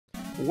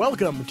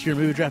Welcome to your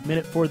Movie Draft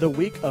Minute for the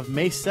week of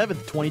May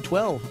 7th,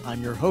 2012.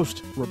 I'm your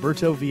host,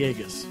 Roberto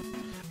Villegas.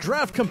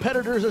 Draft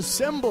competitors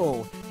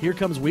assemble! Here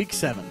comes week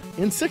 7.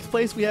 In 6th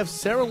place, we have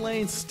Sarah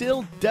Lane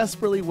still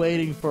desperately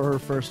waiting for her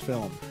first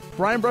film.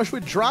 Brian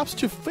Brushwood drops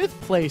to 5th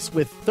place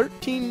with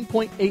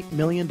 $13.8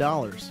 million.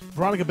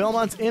 Veronica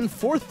Belmont's in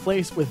 4th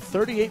place with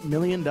 $38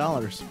 million.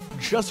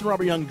 Justin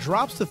Robert Young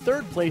drops to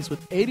 3rd place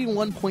with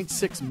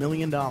 $81.6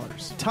 million.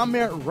 Tom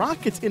Merritt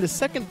rockets into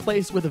 2nd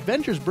place with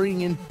Avengers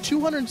bringing in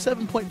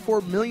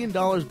 $207.4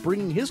 million,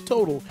 bringing his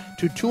total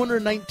to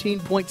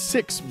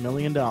 $219.6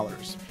 million.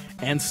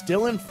 And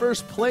still in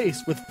 1st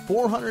place with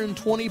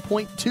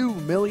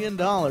 $420.2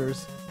 million,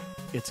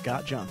 it's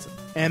Scott Johnson.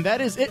 And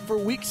that is it for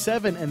week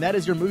 7, and that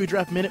is your Movie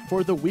Draft Minute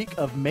for the week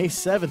of May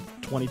 7th,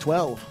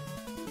 2012.